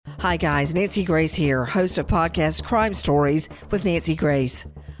Hi guys, Nancy Grace here, host of podcast Crime Stories with Nancy Grace.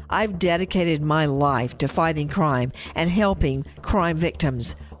 I've dedicated my life to fighting crime and helping crime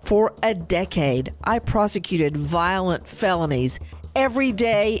victims. For a decade, I prosecuted violent felonies. Every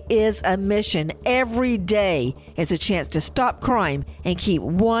day is a mission. Every day is a chance to stop crime and keep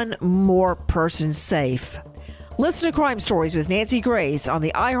one more person safe. Listen to Crime Stories with Nancy Grace on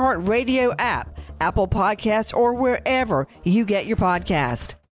the iHeartRadio app, Apple Podcasts, or wherever you get your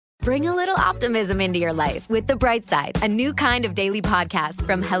podcast. Bring a little optimism into your life with The Bright Side, a new kind of daily podcast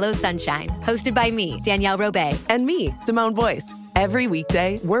from Hello Sunshine, hosted by me, Danielle Robay. And me, Simone Boyce. Every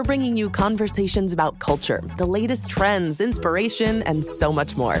weekday, we're bringing you conversations about culture, the latest trends, inspiration, and so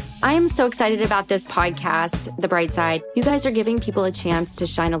much more. I am so excited about this podcast, The Bright Side. You guys are giving people a chance to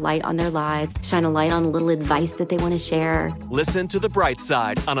shine a light on their lives, shine a light on a little advice that they want to share. Listen to The Bright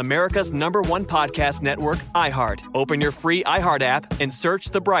Side on America's #1 podcast network, iHeart. Open your free iHeart app and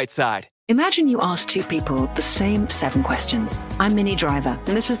search The Bright Side. Imagine you ask two people the same 7 questions. I'm Minnie Driver,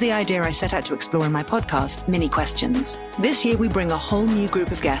 and this was the idea I set out to explore in my podcast, Minnie Questions. This year, we bring a whole new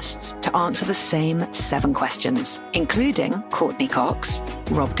group of guests to answer the same 7 questions, including Courtney Cox,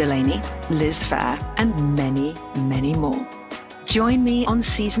 Rob Delaney, Liz Phair, and many, many more. Join me on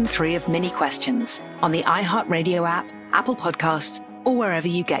Season 3 of Minnie Questions on the iHeartRadio app, Apple Podcasts, or wherever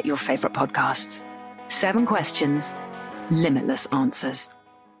you get your favorite podcasts. 7 questions, limitless answers.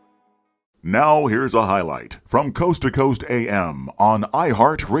 Now here's a highlight from Coast to Coast AM on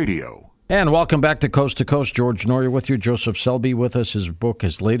iHeartRadio. And welcome back to Coast. George Noory with you. Joseph Selby with us. His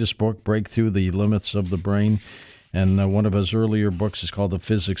latest book, Breakthrough the Limits of the Brain. And one of his earlier books is called The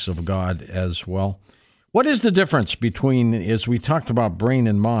Physics of God as well. What is the difference between, as we talked about brain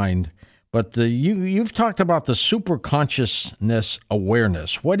and mind, but you've talked about the superconsciousness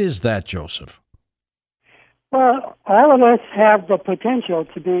awareness. What is that, Joseph? Well, all of us have the potential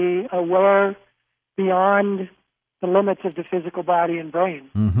to be aware beyond the limits of the physical body and brain.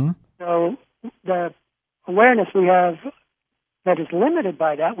 Mm-hmm. So the awareness we have that is limited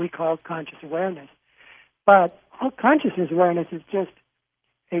by that we call conscious awareness. But all consciousness awareness is just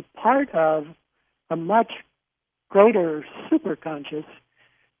a part of a much greater superconscious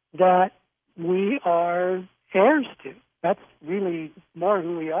that we are heirs to. That's really more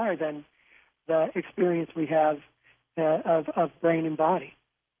who we are than the experience we have of brain and body.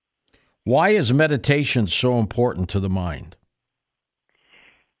 Why is meditation so important to the mind?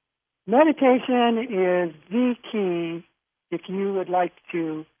 Meditation is the key if you would like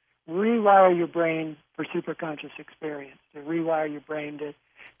to rewire your brain for superconscious experience, to rewire your brain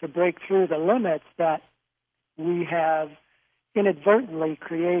to break through the limits that we have inadvertently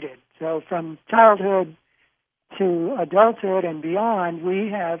created. So from childhood to adulthood and beyond, we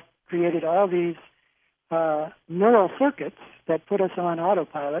have created all these neural circuits that put us on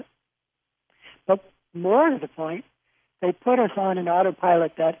autopilot. But more to the point, they put us on an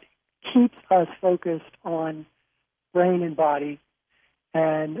autopilot that keeps us focused on brain and body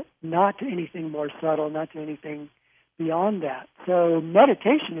and not to anything more subtle, not to anything beyond that. So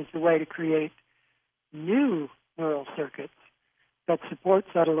meditation is the way to create new neural circuits that support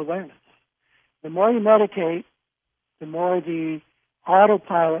subtle awareness. The more you meditate, the more the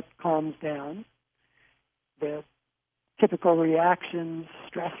autopilot calms down, the typical reactions,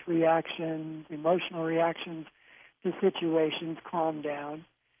 stress reactions, emotional reactions to situations calm down.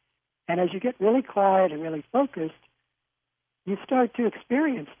 And as you get really quiet and really focused, you start to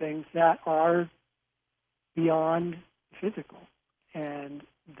experience things that are beyond physical. And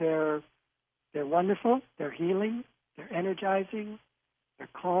they're wonderful, they're healing, they're energizing, they're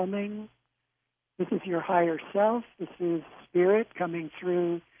calming. This is your higher self. This is spirit coming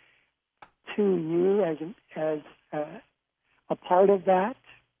through to you as a part of that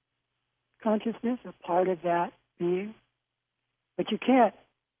consciousness, a part of that being. But you can't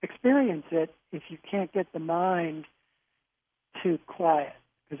experience it if you can't get the mind to quiet,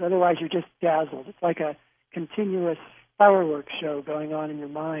 because otherwise you're just dazzled. It's like a continuous fireworks show going on in your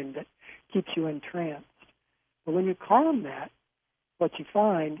mind that keeps you entranced. But when you calm that, what you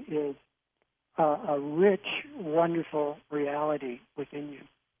find is a rich, wonderful reality within you.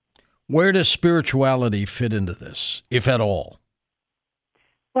 Where does spirituality fit into this, if at all?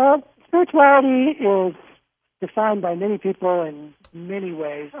 Well, spirituality is defined by many people in many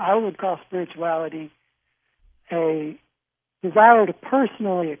ways. I would call spirituality a desire to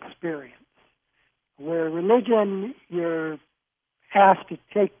personally experience, where religion, you're asked to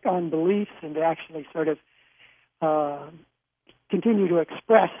take on beliefs and to actually sort of continue to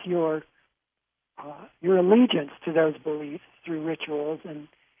express your allegiance to those beliefs through rituals, and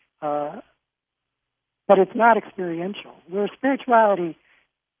but it's not experiential. Where spirituality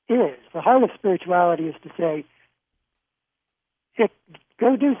is. The heart of spirituality is to say,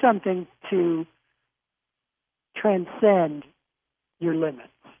 go do something to transcend your limits,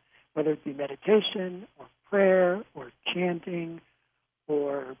 whether it be meditation or prayer or chanting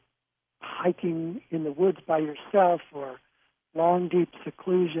or hiking in the woods by yourself or long, deep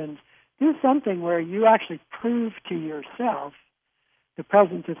seclusions. Do something where you actually prove to yourself the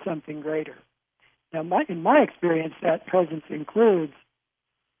presence of something greater. Now, in my experience, that presence includes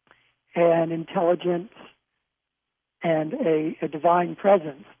an intelligence and a divine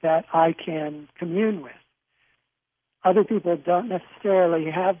presence that I can commune with. Other people don't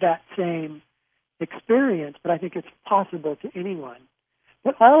necessarily have that same experience, but I think it's possible to anyone.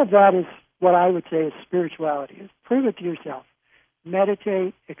 But all of that is what I would say is spirituality, is prove it to yourself.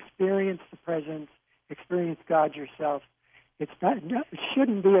 Meditate, experience the presence, experience God yourself. It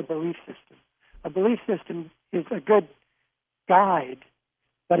shouldn't be a belief system. A belief system is a good guide,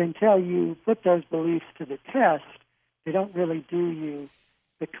 but until you put those beliefs to the test, they don't really do you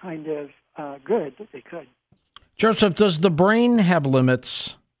the kind of good that they could. Joseph, does the brain have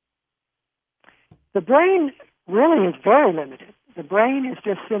limits? The brain really is very limited. The brain is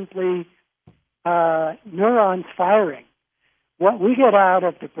just simply neurons firing. What we get out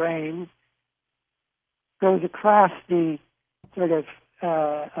of the brain goes across the sort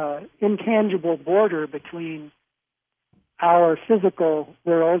of intangible border between our physical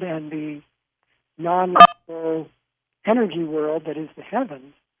world and the non-physical energy world that is the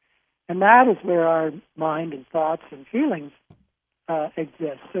heavens. And that is where our mind and thoughts and feelings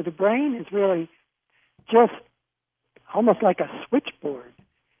exist. So the brain is really just almost like a switchboard.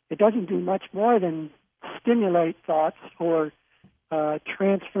 It doesn't do much more than stimulate thoughts or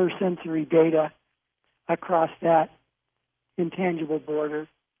transfer sensory data across that intangible border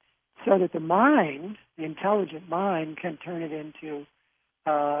so that the mind, the intelligent mind, can turn it into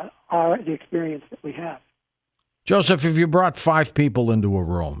the experience that we have. Joseph, if you brought 5 people into a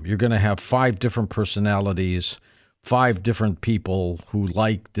room, you're going to have 5 different personalities, 5 different people who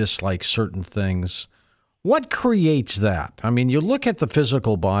dislike certain things. What creates that? I mean, you look at the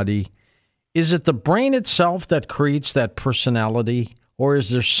physical body. Is it the brain itself that creates that personality, or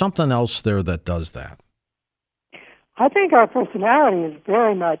is there something else there that does that? I think our personality is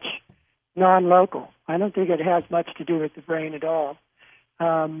very much non-local. I don't think it has much to do with the brain at all.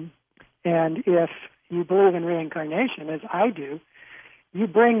 And if you believe in reincarnation, as I do, you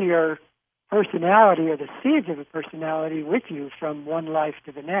bring your personality or the seeds of a personality with you from one life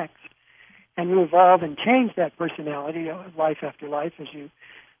to the next. And you evolve and change that personality life after life as you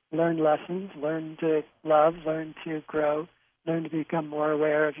learn lessons, learn to love, learn to grow, learn to become more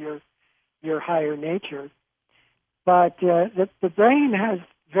aware of your higher nature. But the brain has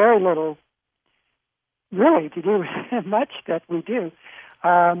very little really to do with much that we do,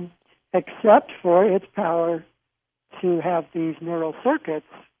 except for its power to have these neural circuits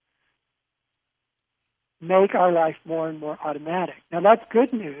make our life more and more automatic. Now, that's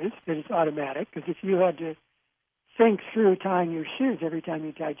good news that it's automatic, because if you had to think through tying your shoes every time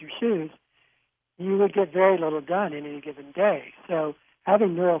you tied your shoes, you would get very little done in any given day. So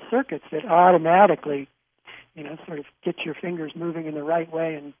having neural circuits that automatically, sort of get your fingers moving in the right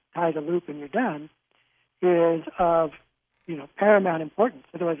way and tie the loop and you're done is of, paramount importance.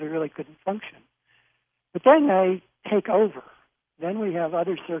 Otherwise, they really couldn't function. But then they take over. Then we have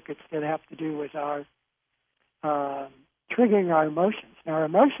other circuits that have to do with our triggering our emotions. Now, our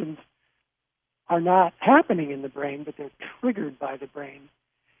emotions are not happening in the brain, but they're triggered by the brain.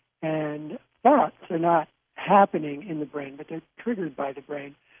 And thoughts are not happening in the brain, but they're triggered by the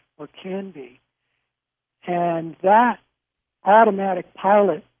brain, or can be. And that automatic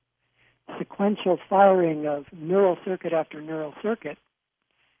pilot, sequential firing of neural circuit after neural circuit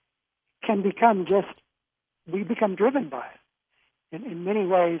can become we become driven by it. In many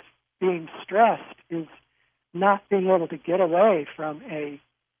ways, being stressed is not being able to get away from an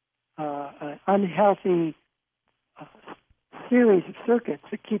unhealthy series of circuits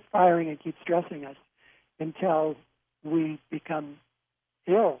that keep firing and keep stressing us until we become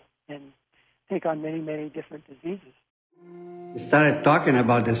ill and take on many, many different diseases. We started talking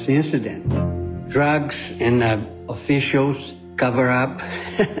about this incident. Drugs and officials cover up.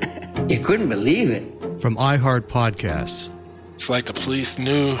 You couldn't believe it. From iHeart Podcasts. It's like the police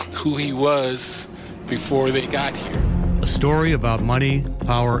knew who he was before they got here. A story about money,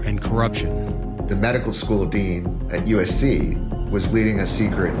 power, and corruption. The medical school dean at USC was leading a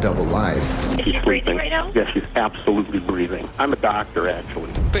secret double life. He's breathing right now? Yes, he's absolutely breathing. I'm a doctor,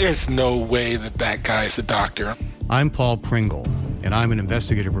 actually. There's no way that guy is a doctor. I'm Paul Pringle, and I'm an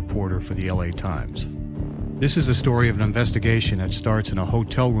investigative reporter for the LA Times. This is the story of an investigation that starts in a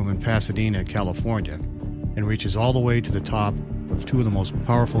hotel room in Pasadena, California, and reaches all the way to the top of two of the most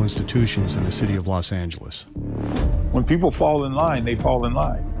powerful institutions in the city of Los Angeles. When people fall in line, they fall in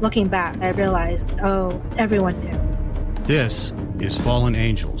line. Looking back, I realized, everyone knew. This is Fallen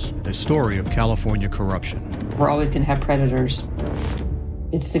Angels, a story of California corruption. We're always going to have predators.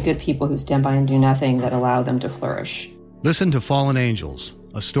 It's the good people who stand by and do nothing that allow them to flourish. Listen to Fallen Angels,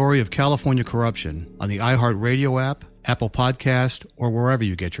 a story of California corruption on the iHeartRadio app, Apple Podcast, or wherever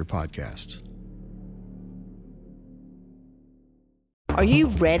you get your podcasts. Are you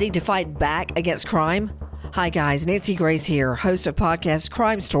ready to fight back against crime? Hi guys, Nancy Grace here, host of podcast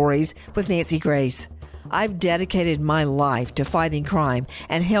Crime Stories with Nancy Grace. I've dedicated my life to fighting crime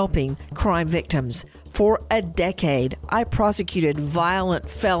and helping crime victims. For a decade, I prosecuted violent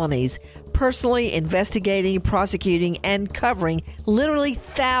felonies, personally investigating, prosecuting, and covering literally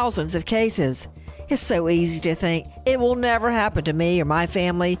thousands of cases. It's so easy to think it will never happen to me or my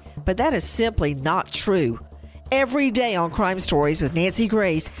family, but that is simply not true. Every day on Crime Stories with Nancy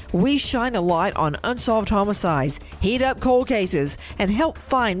Grace, we shine a light on unsolved homicides, heat up cold cases, and help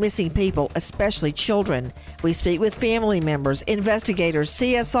find missing people, especially children. We speak with family members, investigators,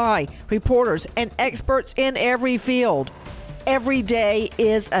 CSI, reporters, and experts in every field. Every day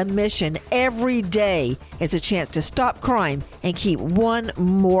is a mission. Every day is a chance to stop crime and keep one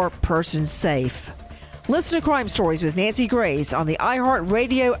more person safe. Listen to Crime Stories with Nancy Grace on the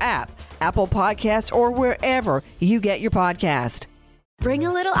iHeartRadio app, Apple Podcasts, or wherever you get your podcast. Bring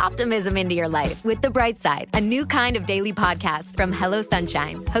a little optimism into your life with The Bright Side, a new kind of daily podcast from Hello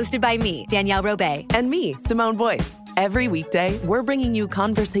Sunshine, hosted by me, Danielle Robay. And me, Simone Boyce. Every weekday, we're bringing you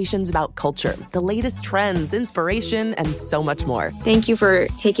conversations about culture, the latest trends, inspiration, and so much more. Thank you for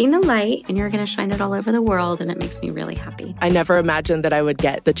taking the light, and you're going to shine it all over the world, and it makes me really happy. I never imagined that I would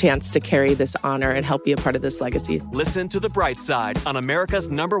get the chance to carry this honor and help be a part of this legacy. Listen to The Bright Side on America's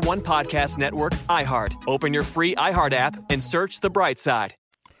 #1 podcast network, iHeart. Open your free iHeart app and search The Bright Side.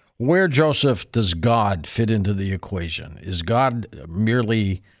 Where, Joseph, does God fit into the equation? Is God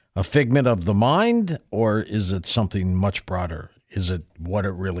merely a figment of the mind, or is it something much broader? Is it what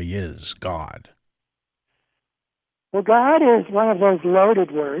it really is, God? Well, God is one of those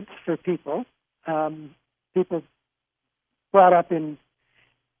loaded words for people. People brought up in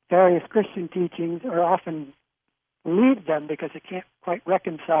various Christian teachings are often leave them because they can't quite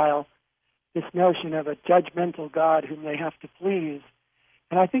reconcile this notion of a judgmental God whom they have to please.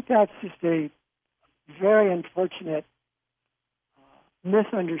 And I think that's just a very unfortunate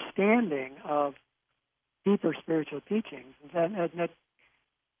misunderstanding of deeper spiritual teachings. And that,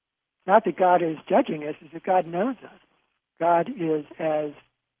 not that God is judging us, is that God knows us. God is as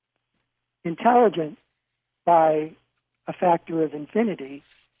intelligent by a factor of infinity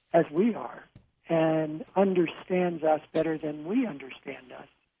as we are, and understands us better than we understand us.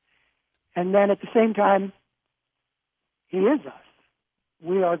 And then at the same time, He is us.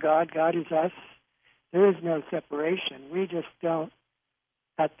 We are God, God is us. There is no separation. We just don't,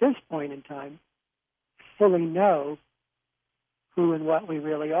 at this point in time, fully know who and what we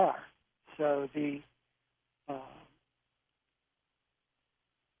really are. So the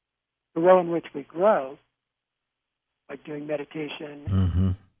way in which we grow, like doing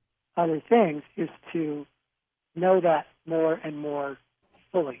meditation, other things, is to know that more and more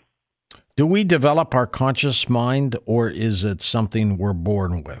fully. Do we develop our conscious mind, or is it something we're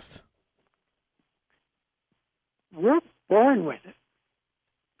born with? We're born with it.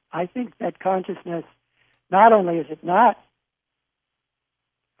 I think that consciousness, not only is it not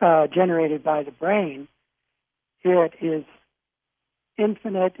generated by the brain, it is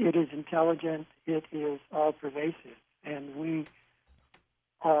infinite, it is intelligent, it is all-pervasive, and we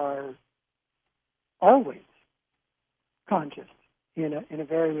are always conscious in a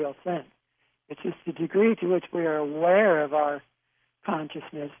very real sense. It's just the degree to which we are aware of our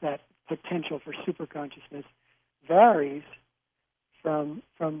consciousness, that potential for superconsciousness, varies from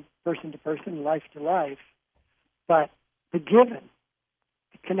person to person, life to life. But the given,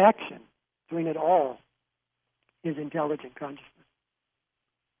 the connection between it all, is intelligent consciousness.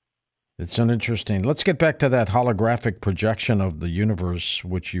 It's an interesting. Let's get back to that holographic projection of the universe,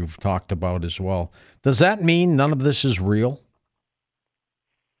 which you've talked about as well. Does that mean none of this is real?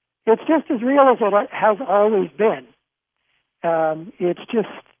 It's just as real as it has always been. It's just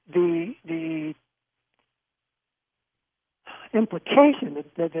the implication,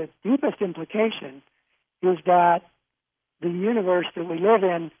 the deepest implication, is that the universe that we live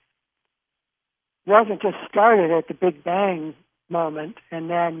in wasn't just started at the Big Bang moment and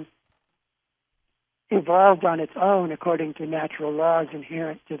then evolved on its own according to natural laws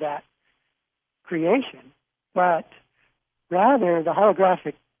inherent to that creation. But rather, the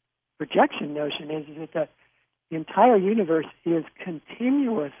holographic projection notion is that the entire universe is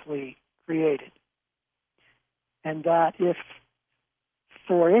continuously created. And that if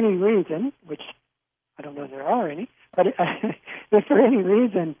for any reason, which I don't know if there are any, but if for any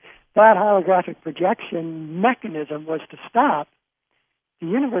reason that holographic projection mechanism was to stop, the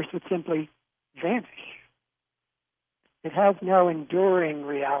universe would simply vanish. It has no enduring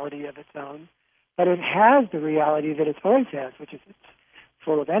reality of its own, but it has the reality that it always has, which is it's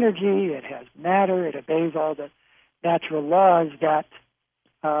full of energy, it has matter, it obeys all the natural laws that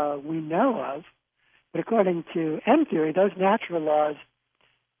we know of. But according to M theory, those natural laws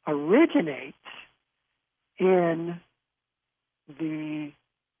originate in the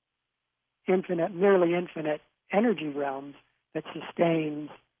infinite, nearly infinite energy realms that sustains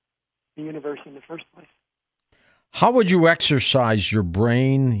the universe in the first place. How would you exercise your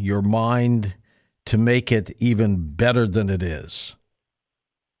brain, your mind, to make it even better than it is?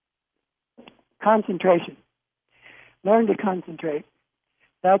 Concentration. Learn to concentrate.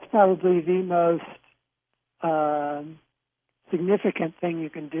 That's probably the most significant thing you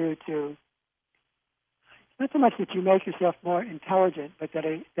can do to, not so much that you make yourself more intelligent, but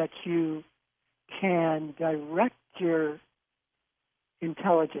that you can direct your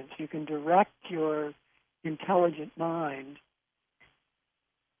intelligence. You can direct your intelligent mind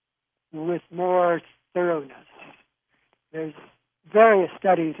with more thoroughness. There's various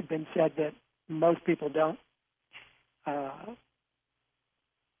studies have been said that most people don't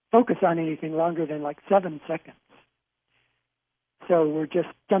focus on anything longer than like 7 seconds. So we're just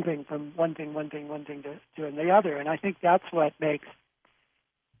jumping from one thing to the other. And I think that's what makes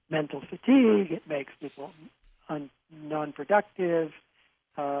mental fatigue. It makes people non-productive.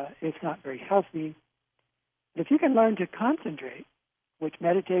 It's not very healthy. But if you can learn to concentrate, which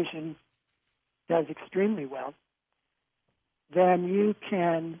meditation does extremely well, then you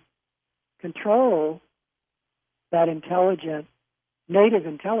can control that native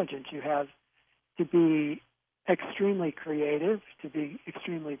intelligence you have to be extremely creative, to be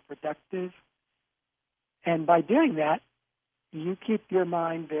extremely productive. And by doing that, you keep your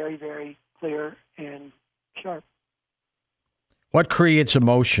mind very, very clear and sharp. What creates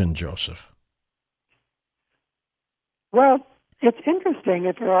emotion, Joseph? Well, it's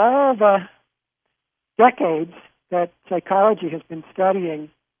interesting. For all the decades that psychology has been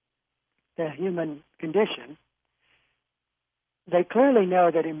studying the human condition, they clearly know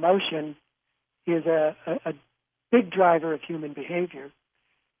that emotion is a big driver of human behavior,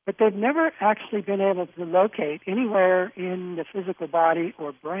 but they've never actually been able to locate anywhere in the physical body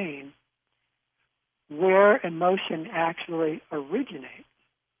or brain where emotion actually originates.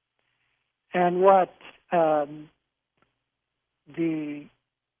 And what the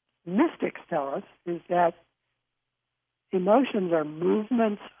mystics tell us is that emotions are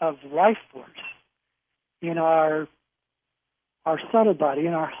movements of life force in our subtle body,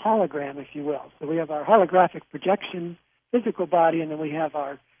 in our hologram, if you will. So we have our holographic projection, physical body, and then we have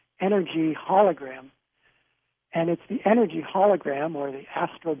our energy hologram. And it's the energy hologram, or the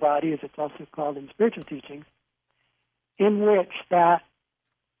astral body, as it's also called in spiritual teachings, in which that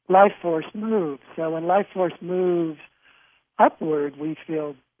life force moves. So when life force moves upward, we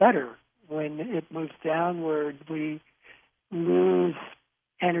feel better. When it moves downward, we lose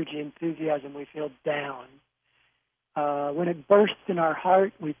energy, enthusiasm, we feel down. When it bursts in our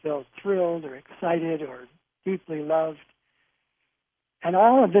heart, we feel thrilled or excited or deeply loved. And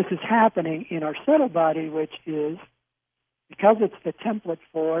all of this is happening in our subtle body, which is, because it's the template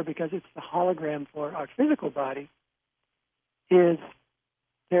for, because it's the hologram for our physical body, is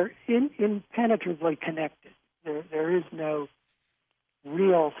they're impenetrably connected. There is no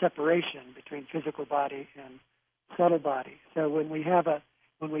real separation between physical body and subtle body. So when we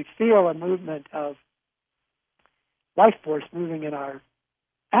feel a movement of life force moving in our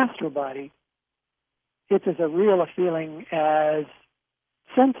astral body, it's as real a feeling as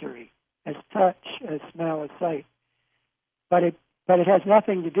sensory, as touch, as smell, as sight. But it has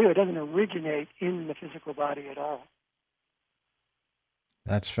nothing to do, it doesn't originate in the physical body at all.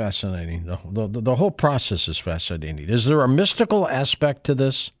 That's fascinating. The whole process is fascinating. Is there a mystical aspect to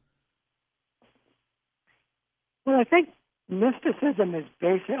this? Well, I think mysticism is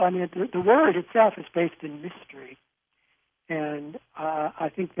based, the word itself is based in mystery. And I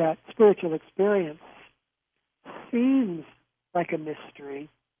think that spiritual experience seems like a mystery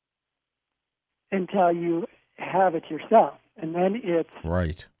until you have it yourself. And then it's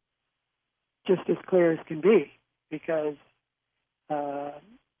right, just as clear as can be, because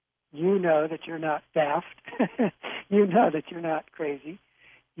you know that you're not daft. You know that you're not crazy.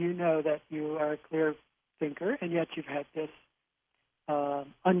 You know that you are a clear thinker, and yet you've had this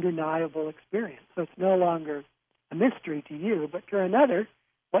undeniable experience. So it's no longer a mystery to you, but to another,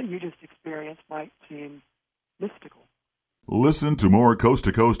 what you just experienced might seem mystical. Listen to more Coast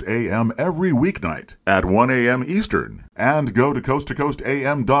to Coast AM every weeknight at 1 a.m. Eastern, and go to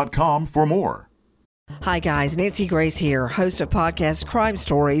coasttocoastam.com for more. Hi guys, Nancy Grace here, host of podcast Crime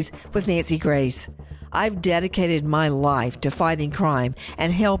Stories with Nancy Grace. I've dedicated my life to fighting crime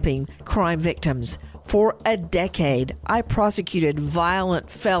and helping crime victims. For a decade, I prosecuted violent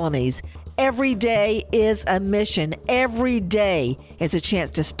felonies. Every day is a mission. Every day is a chance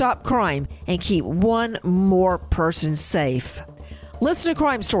to stop crime and keep one more person safe. Listen to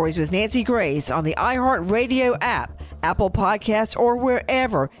Crime Stories with Nancy Grace on the iHeartRadio app, Apple Podcasts, or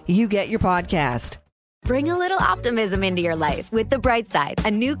wherever you get your podcast. Bring a little optimism into your life with The Bright Side,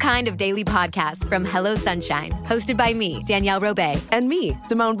 a new kind of daily podcast from Hello Sunshine, hosted by me, Danielle Robay. And me,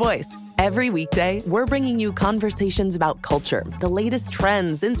 Simone Boyce. Every weekday, we're bringing you conversations about culture, the latest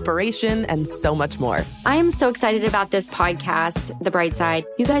trends, inspiration, and so much more. I am so excited about this podcast, The Bright Side.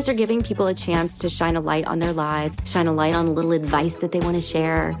 You guys are giving people a chance to shine a light on their lives, shine a light on a little advice that they want to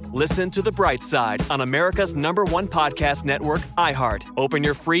share. Listen to The Bright Side on America's #1 podcast network, iHeart. Open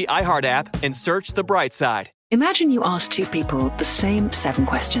your free iHeart app and search The Bright Side. Imagine you ask two people the same 7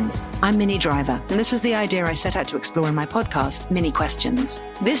 questions. I'm Minnie Driver, and this was the idea I set out to explore in my podcast, Mini Questions.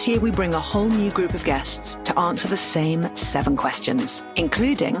 This year, we bring a whole new group of guests to answer the same 7 questions,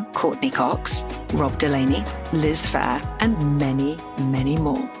 including Courtney Cox, Rob Delaney, Liz Phair, and many, many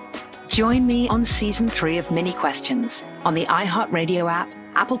more. Join me on Season 3 of Mini Questions on the iHeartRadio app,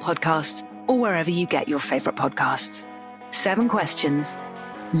 Apple Podcasts, or wherever you get your favorite podcasts. 7 questions,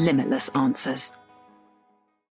 limitless answers.